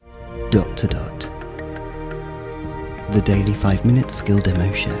Dot to Dot, the daily 5-minute skill demo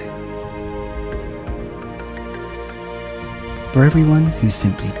show. For everyone who's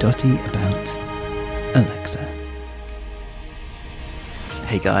simply dotty about Alexa.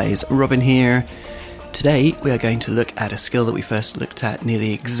 Hey guys, Robin here. Today we are going to look at a skill that we first looked at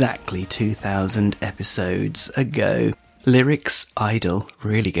nearly exactly 2,000 episodes ago. Lyrics Idol.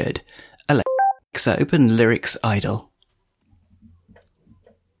 Really good. Alexa, open Lyrics Idol.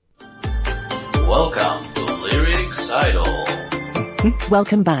 Welcome to Lyrics Idol.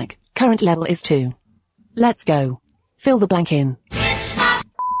 Welcome back. Current level is 2. Let's go. Fill the blank in.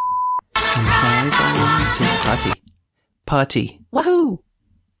 Party. Wahoo!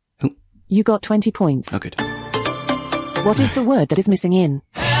 Oh. You got 20 points. Oh, good. What is the word that is missing in?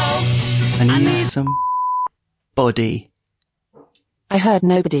 I need some body. I heard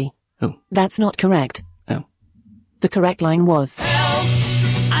nobody. Oh. That's not correct. Oh. The correct line was...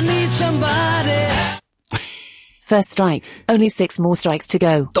 I need somebody. First strike. Only 6 more strikes to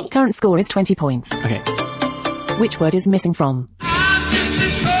go. Oh. Current score is 20 points. Okay. Which word is missing from?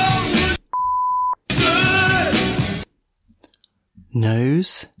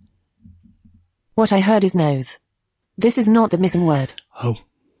 Nose. What I heard is nose. This is not the missing word. Oh.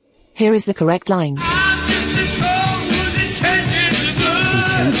 Here is the correct line.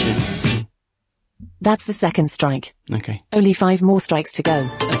 Intention. That's the second strike. Okay. Only 5 more strikes to go.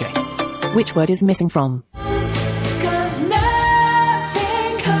 Okay. Which word is missing from? Cause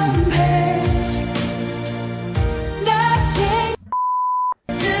nothing compares. Nothing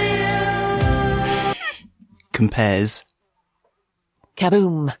to you. Compares.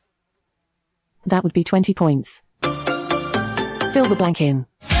 Kaboom. That would be 20 points. Fill the blank in.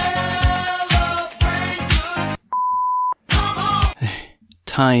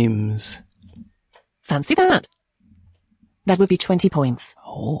 Times. Fancy that? That would be 20 points.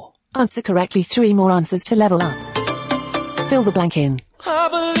 Oh. Answer correctly 3 more answers to level up. Fill the blank in.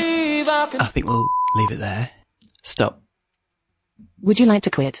 I think we'll leave it there. Stop. Would you like to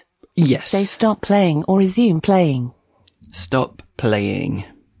quit? Yes. Say stop playing or resume playing. Stop playing.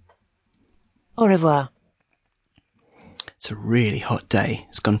 Au revoir. It's a really hot day.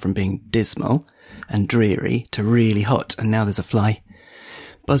 It's gone from being dismal and dreary to really hot, and now there's a fly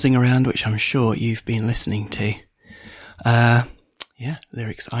buzzing around, which I'm sure you've been listening to. Yeah,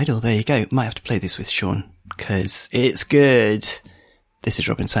 Lyrics Idol, there you go. Might have to play this with Sean, because it's good. This is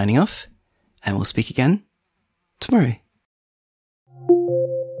Robin signing off, and we'll speak again tomorrow.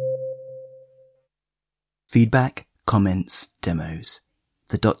 Feedback, comments, demos.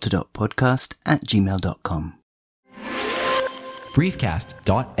 The Dot to Dot podcast @gmail.com.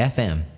 Briefcast.fm